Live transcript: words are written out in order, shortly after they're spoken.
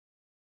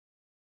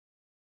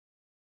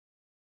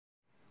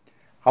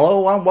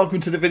Hello and welcome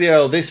to the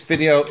video. This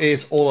video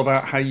is all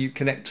about how you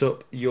connect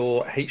up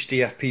your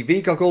HD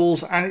FPV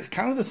goggles, and it's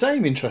kind of the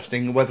same,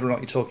 interesting, whether or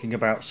not you're talking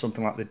about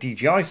something like the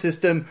DJI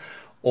system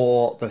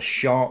or the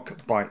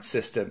Shark Byte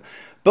system.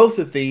 Both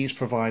of these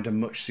provide a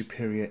much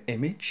superior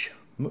image,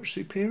 much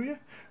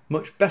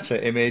better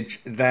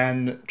image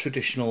than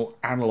traditional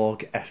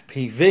analog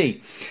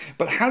FPV.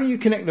 But how you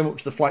connect them up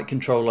to the flight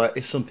controller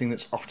is something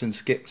that's often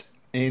skipped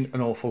in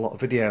an awful lot of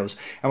videos.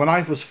 And when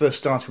I was first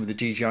starting with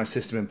the DJI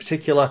system in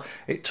particular,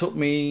 it took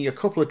me a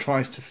couple of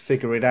tries to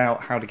figure it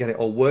out, how to get it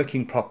all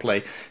working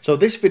properly. So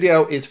this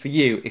video is for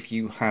you if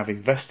you have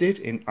invested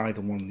in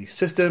either one of these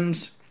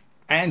systems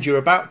and you're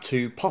about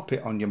to pop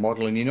it on your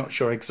model and you're not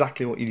sure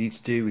exactly what you need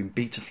to do in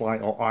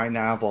Betaflight or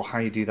iNav or how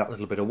you do that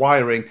little bit of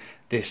wiring.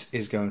 This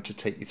is going to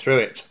take you through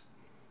it.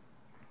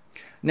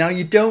 Now,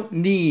 you don't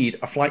need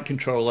a flight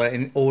controller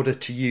in order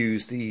to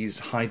use these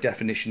high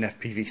definition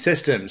FPV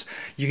systems.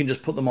 You can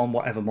just put them on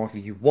whatever model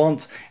you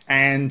want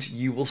and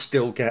you will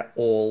still get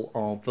all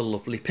of the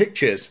lovely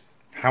pictures.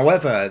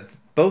 However,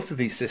 both of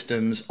these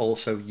systems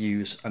also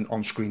use an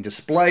on-screen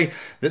display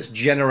that's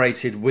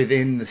generated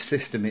within the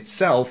system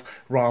itself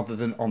rather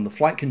than on the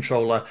flight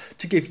controller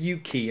to give you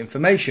key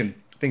information.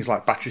 Things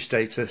like battery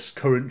status,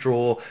 current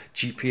draw,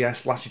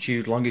 GPS,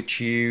 latitude,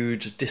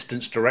 longitude,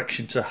 distance,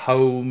 direction to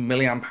home,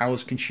 milliamp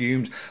hours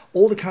consumed,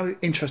 all the kind of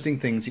interesting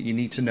things that you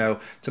need to know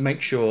to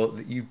make sure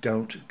that you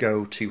don't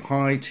go too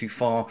high, too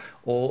far,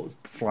 or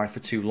fly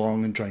for too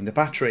long and drain the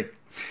battery.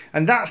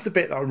 And that's the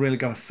bit that I'm really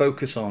going to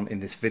focus on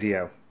in this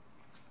video.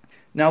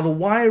 Now, the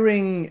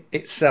wiring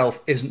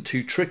itself isn't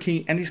too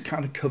tricky and is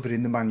kind of covered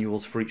in the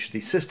manuals for each of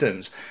these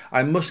systems.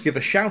 I must give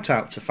a shout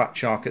out to Fat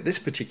Shark at this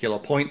particular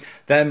point.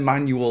 Their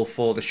manual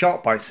for the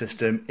SharkByte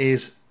system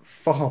is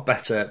far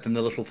better than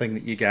the little thing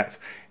that you get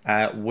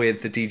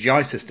with the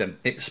DJI system.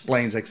 It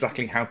explains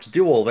exactly how to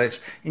do all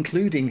this,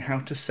 including how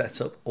to set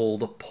up all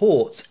the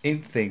ports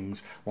in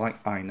things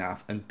like iNav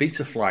and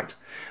Betaflight.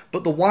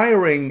 But the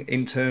wiring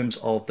in terms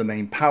of the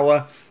main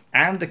power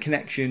and the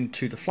connection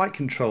to the flight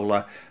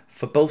controller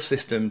for both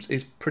systems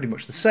is pretty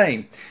much the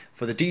same.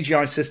 For the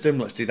DJI system,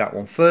 let's do that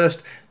one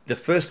first. The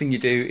first thing you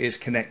do is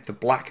connect the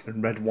black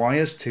and red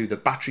wires to the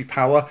battery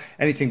power,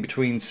 anything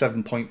between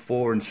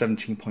 7.4 and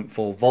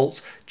 17.4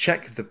 volts.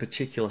 Check the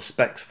particular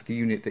specs for the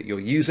unit that you're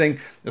using,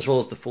 as well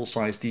as the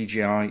full-size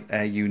DJI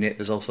Air unit.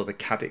 There's also the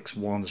Cadix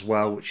one as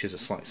well, which is a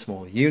slightly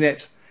smaller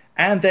unit.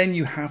 And then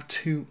you have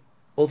two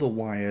other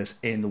wires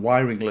in the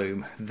wiring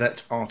loom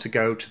that are to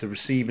go to the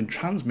receive and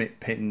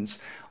transmit pins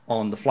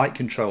on the flight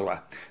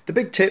controller. The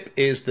big tip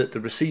is that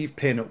the receive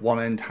pin at one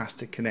end has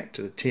to connect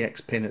to the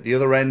TX pin at the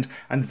other end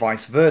and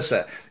vice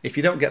versa. If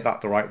you don't get that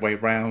the right way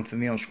round,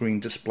 then the on-screen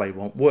display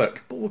won't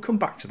work, but we'll come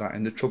back to that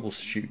in the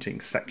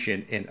troubleshooting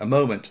section in a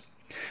moment.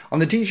 On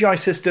the DJI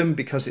system,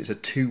 because it's a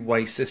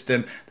two-way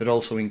system that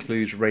also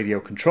includes radio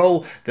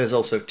control, there's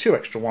also two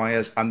extra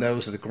wires, and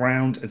those are the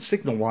ground and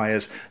signal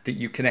wires that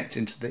you connect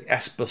into the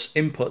S-bus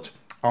input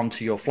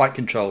onto your flight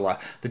controller.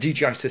 The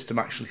DJI system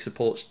actually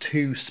supports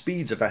two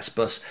speeds of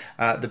S-bus.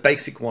 The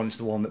basic one is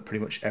the one that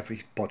pretty much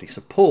everybody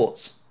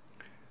supports.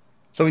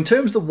 So in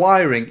terms of the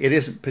wiring, it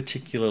isn't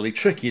particularly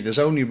tricky. There's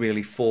only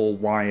really 4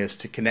 wires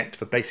to connect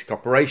for basic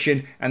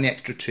operation, and the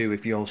extra 2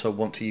 if you also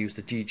want to use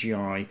the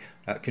DJI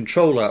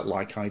controller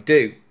like I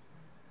do.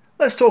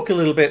 Let's talk a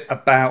little bit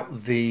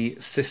about the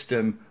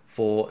system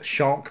for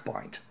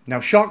SharkByte. Now,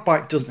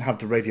 SharkByte doesn't have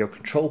the radio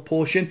control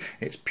portion.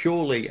 It's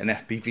purely an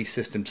FPV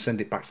system to send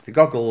it back to the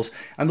goggles,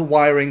 and the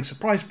wiring,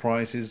 surprise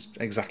surprise, is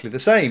exactly the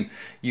same.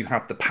 You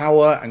have the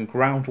power and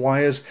ground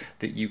wires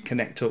that you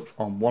connect up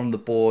on one of the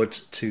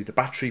boards to the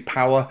battery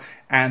power,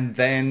 and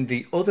then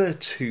the other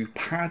 2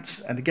 pads,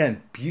 and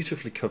again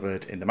beautifully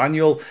covered in the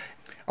manual,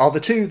 are the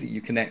 2 that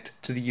you connect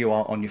to the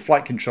UART on your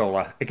flight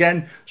controller.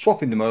 Again,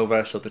 swapping them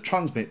over so the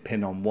transmit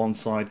pin on one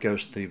side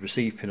goes to the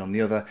receive pin on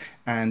the other,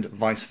 and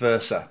vice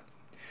versa.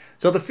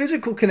 So the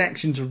physical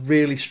connections are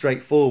really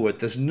straightforward.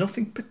 There's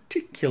nothing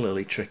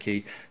particularly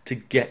tricky to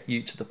get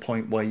you to the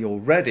point where you're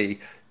ready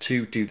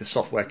to do the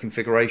software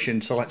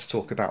configuration, so let's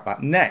talk about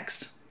that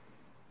next.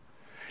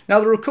 Now,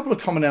 there are a couple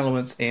of common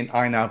elements in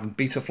iNav and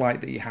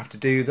Betaflight that you have to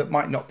do that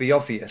might not be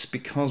obvious,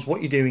 because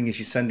what you're doing is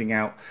you're sending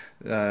out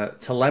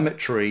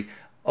telemetry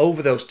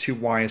over those 2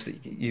 wires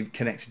that you've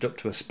connected up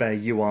to a spare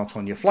UART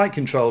on your flight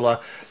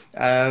controller.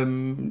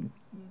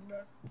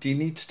 Do you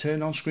need to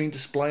turn on-screen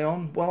display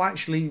on? Well,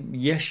 actually,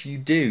 yes, you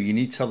do. You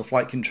need to tell the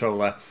flight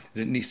controller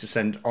that it needs to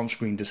send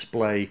on-screen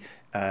display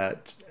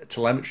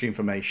telemetry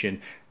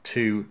information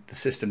to the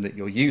system that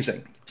you're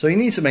using. So you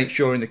need to make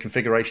sure in the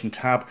configuration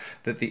tab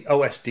that the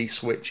OSD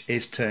switch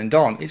is turned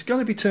on. It's going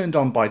to be turned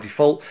on by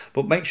default,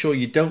 but make sure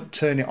you don't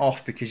turn it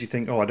off because you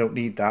think, oh, I don't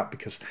need that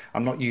because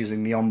I'm not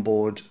using the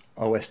onboard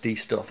OSD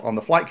stuff on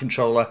the flight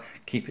controller.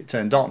 Keep it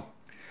turned on.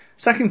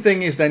 Second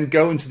thing is then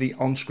go into the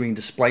on-screen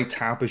display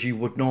tab as you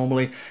would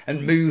normally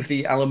and move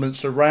the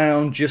elements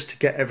around just to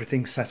get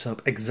everything set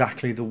up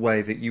exactly the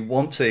way that you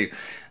want to.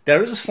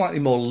 There is a slightly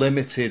more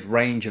limited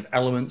range of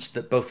elements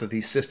that both of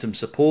these systems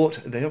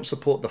support. They don't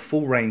support the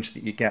full range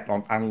that you get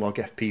on analog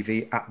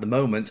FPV at the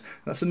moment.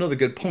 That's another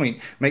good point.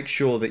 Make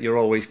sure that you're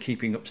always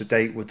keeping up to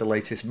date with the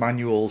latest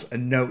manuals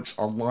and notes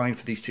online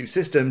for these two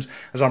systems.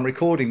 As I'm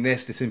recording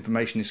this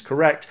information is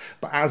correct,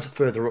 but as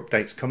further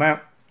updates come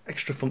out,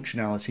 extra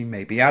functionality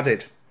may be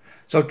added.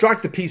 So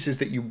drag the pieces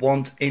that you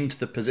want into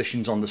the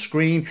positions on the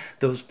screen.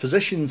 Those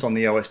positions on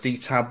the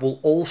OSD tab will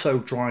also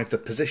drive the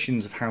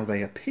positions of how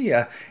they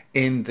appear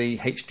in the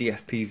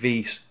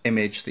HDFPV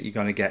image that you're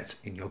going to get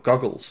in your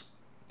goggles.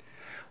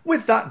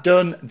 With that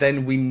done,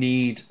 then we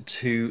need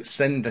to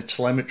send the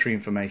telemetry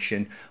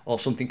information, or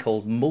something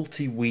called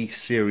multi-wii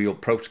serial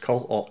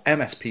protocol, or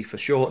MSP for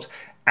short,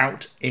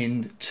 out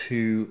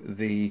into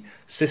the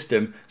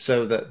system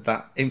so that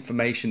that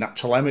information, that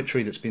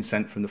telemetry that's been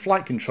sent from the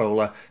flight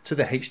controller to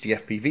the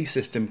HDFPV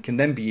system can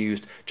then be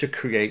used to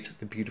create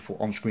the beautiful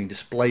on-screen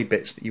display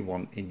bits that you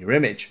want in your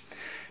image.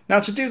 Now,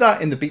 to do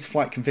that in the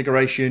Betaflight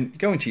configuration,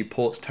 go into your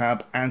Ports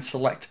tab and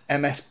select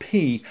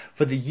MSP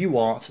for the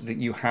UART that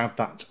you have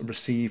that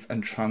receive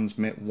and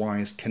transmit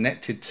wires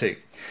connected to.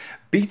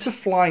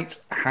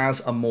 Betaflight has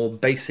a more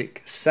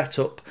basic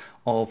setup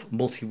of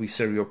multi-wii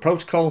serial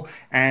protocol,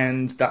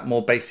 and that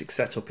more basic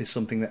setup is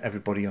something that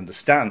everybody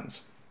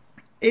understands.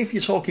 If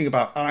you're talking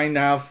about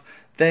iNav,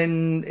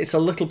 then it's a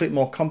little bit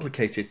more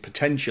complicated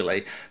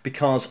potentially,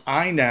 because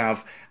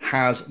iNav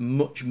has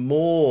much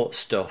more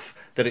stuff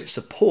that it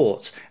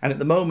supports, and at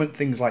the moment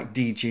things like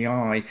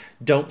DJI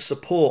don't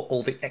support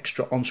all the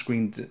extra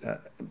on-screen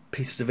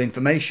pieces of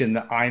information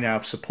that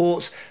iNav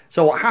supports.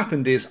 So what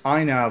happened is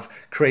iNav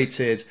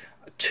created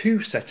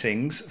two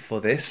settings for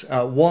this,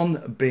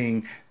 one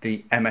being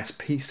the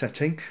MSP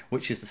setting,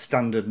 which is the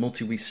standard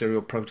multi-wii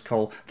serial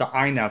protocol that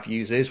iNav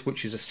uses,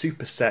 which is a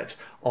superset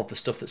of the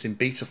stuff that's in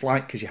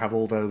Betaflight, because you have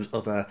all those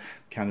other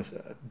kind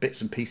of bits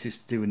and pieces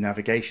to do with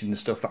navigation and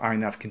stuff that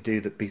iNav can do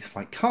that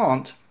Betaflight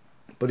can't.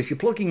 But if you're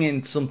plugging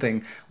in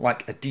something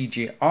like a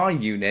DJI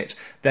unit,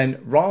 then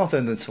rather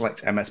than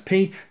select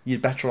MSP, you're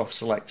better off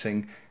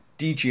selecting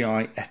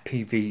DJI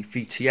FPV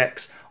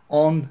VTX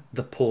on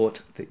the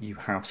port that you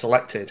have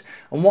selected.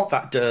 And what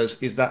that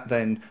does is that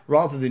then,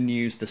 rather than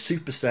use the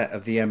superset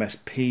of the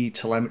MSP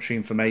telemetry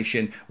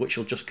information, which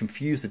will just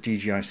confuse the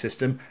DJI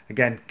system,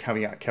 again,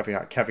 caveat,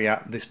 caveat,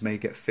 caveat, this may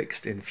get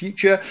fixed in the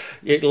future,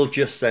 it'll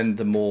just send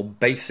the more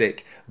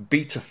basic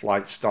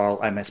Betaflight style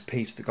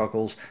MSP to the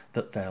goggles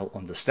that they'll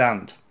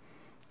understand.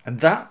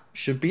 And that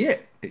should be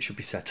it. It should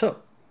be set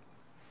up.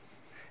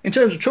 In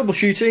terms of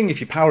troubleshooting,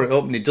 if you power it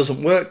up and it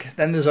doesn't work,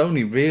 then there's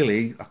only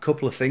really a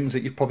couple of things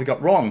that you've probably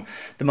got wrong.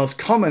 The most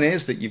common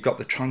is that you've got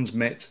the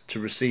transmit to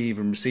receive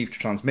and receive to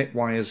transmit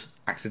wires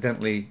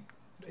accidentally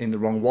in the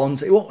wrong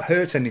ones. It won't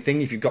hurt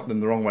anything if you've got them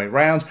the wrong way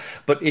around,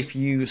 but if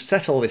you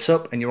set all this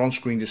up and your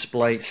on-screen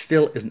display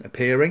still isn't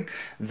appearing,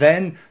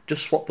 then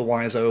just swap the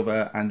wires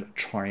over and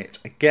try it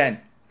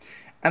again.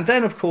 And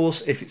then, of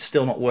course, if it's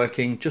still not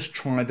working, just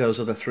try those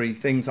other three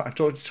things that I've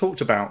already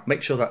talked about.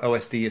 Make sure that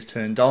OSD is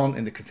turned on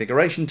in the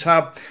configuration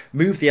tab,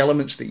 move the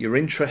elements that you're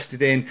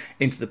interested in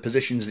into the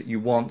positions that you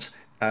want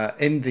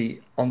in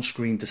the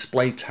on-screen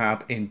display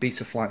tab in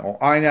Betaflight or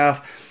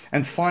iNav,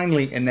 and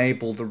finally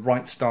enable the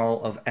right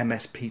style of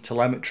MSP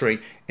telemetry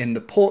in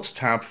the Ports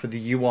tab for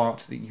the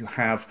UART that you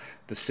have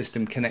the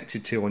system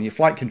connected to on your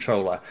flight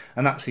controller.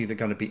 And that's either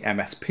going to be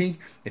MSP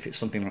if it's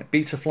something like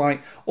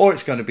Betaflight, or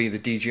it's going to be the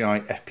DJI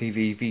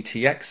FPV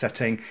VTX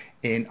setting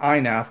in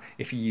iNav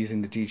if you're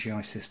using the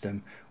DJI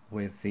system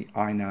with the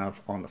iNav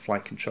on the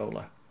flight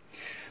controller.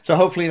 So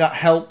hopefully that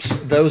helps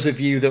those of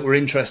you that were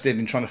interested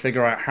in trying to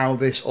figure out how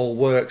this all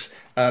works.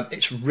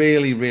 It's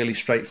really, really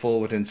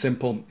straightforward and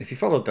simple. If you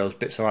followed those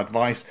bits of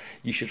advice,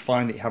 you should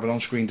find that you have an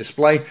on-screen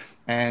display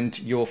and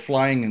you're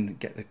flying and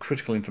get the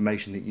critical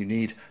information that you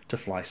need to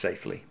fly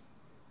safely.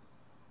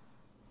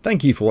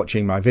 Thank you for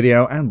watching my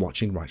video and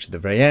watching right to the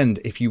very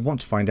end. If you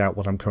want to find out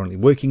what I'm currently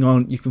working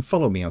on, you can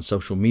follow me on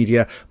social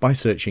media by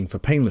searching for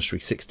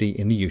Painless360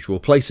 in the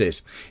usual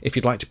places. If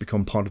you'd like to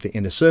become part of the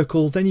inner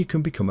circle, then you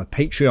can become a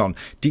Patreon.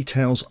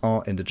 Details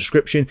are in the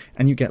description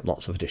and you get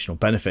lots of additional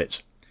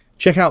benefits.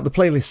 Check out the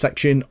playlist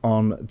section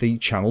on the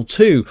channel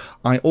too.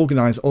 I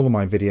organise all of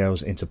my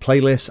videos into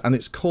playlists and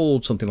it's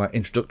called something like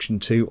Introduction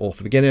to or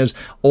for Beginners.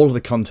 All of the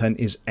content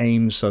is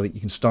aimed so that you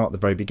can start at the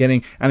very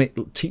beginning and it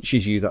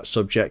teaches you that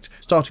subject,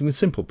 starting with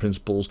simple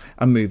principles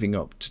and moving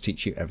up to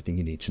teach you everything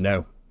you need to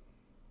know.